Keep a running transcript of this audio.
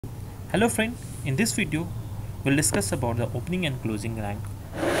Hello friend, in this video we'll discuss about the opening and closing rank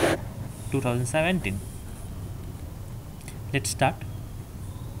 2017. Let's start.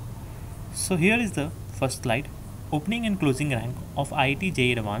 So here is the first slide, opening and closing rank of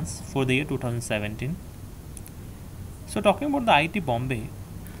IIT-JEE Advanced for the year 2017. So talking about the IIT Bombay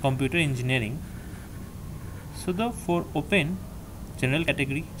Computer Engineering, so the for open general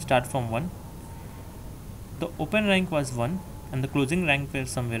category start from 1, the open rank was 1 and the closing rank were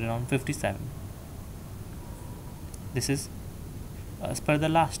somewhere around 57. This is as per the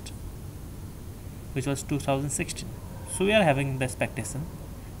last, which was 2016. So we are having the expectation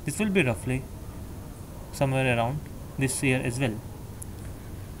this will be roughly somewhere around this year as well.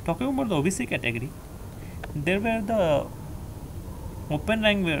 Talking about the OBC category, there were the open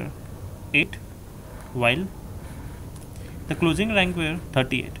rank were 8 while the closing rank were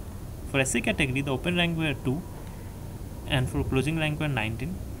 38. For SC category, the open rank were 2 and for closing rank were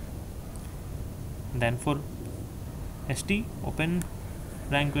 19. Then for ST, open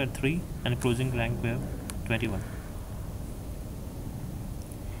rank were 3 and closing rank were 21.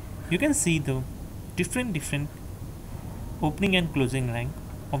 You can see the different opening and closing rank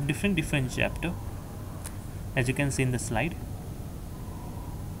of different chapter, as you can see in the slide.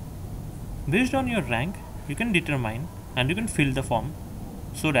 Based on your rank, you can determine and you can fill the form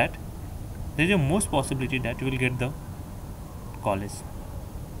so that there is a most possibility that you will get the college.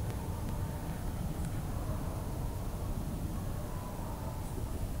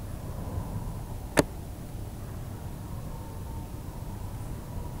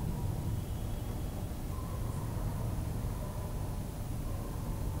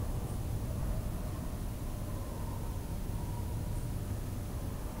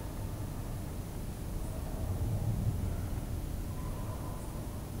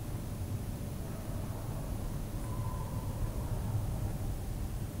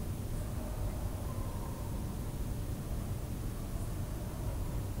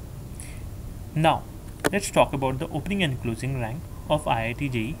 Now, let's talk about the opening and closing rank of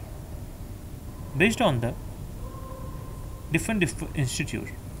IIT-JEE based on the different institute.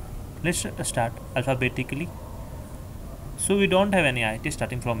 Let's start alphabetically. So we don't have any IIT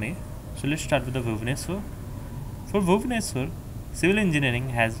starting from A. So let's start with the Bhubaneswar. For Bhubaneswar, civil engineering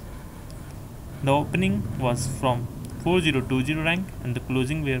has the opening was from 4020 rank and the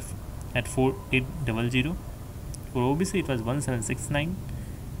closing were at 4800. For OBC it was 1769.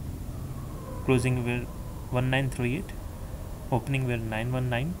 Closing were 1938, opening were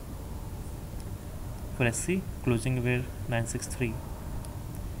 919. For SC, closing were 963.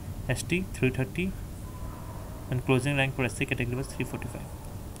 ST 330 and closing rank for SC category was 345.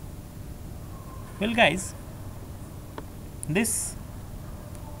 Well guys, this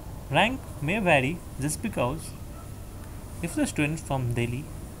rank may vary just because if the student from Delhi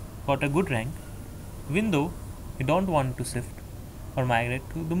got a good rank, even though you don't want to shift or migrate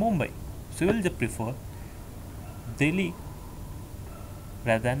to the Mumbai, so you will just prefer Delhi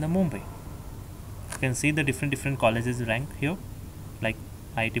rather than the Mumbai. You can see the different colleges rank here, like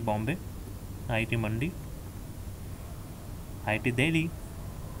IIT Bombay, IIT Mandi, IIT Delhi,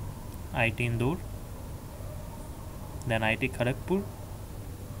 IIT Indore, then IIT Kharagpur,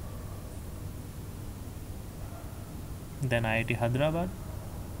 then IIT Hyderabad,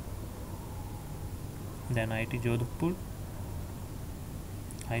 then IIT Jodhpur,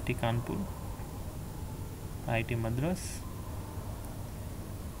 IIT Kanpur, IIT Madras,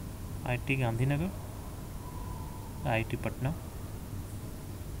 IIT Gandhinagar, IIT Patna,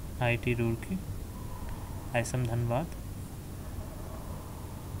 IIT Roorkee, ISM Dhanbad,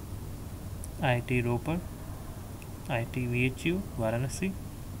 IIT Ropar, IIT VHU Varanasi,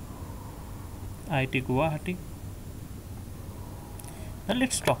 IIT Guwahati. Now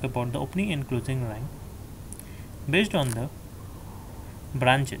let's talk about the opening and closing rank based on the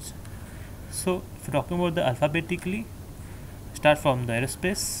branches. So if we're talking about the alphabetically, start from the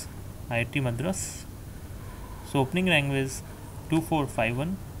aerospace, IIT Madras. So opening rank was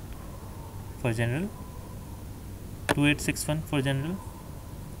 2451 for general, 2861 for general.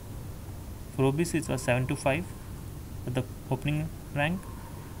 For OBC it was 725 for the opening rank,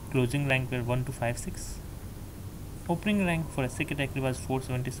 closing rank were 1256. Opening rank for SC category was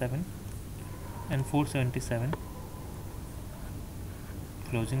 477 and 477.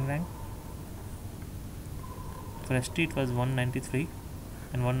 Closing rank for ST it was 193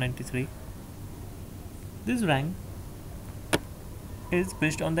 and 193. This rank is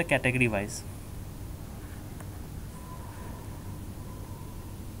based on the category wise.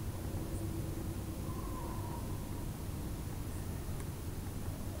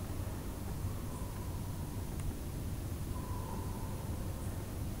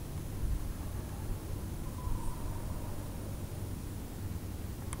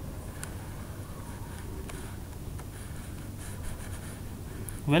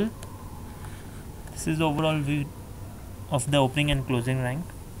 Well, this is the overall view of the opening and closing rank.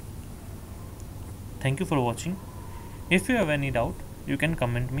 Thank you for watching. If you have any doubt, you can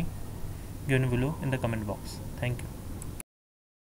comment me given below in the comment box. Thank you.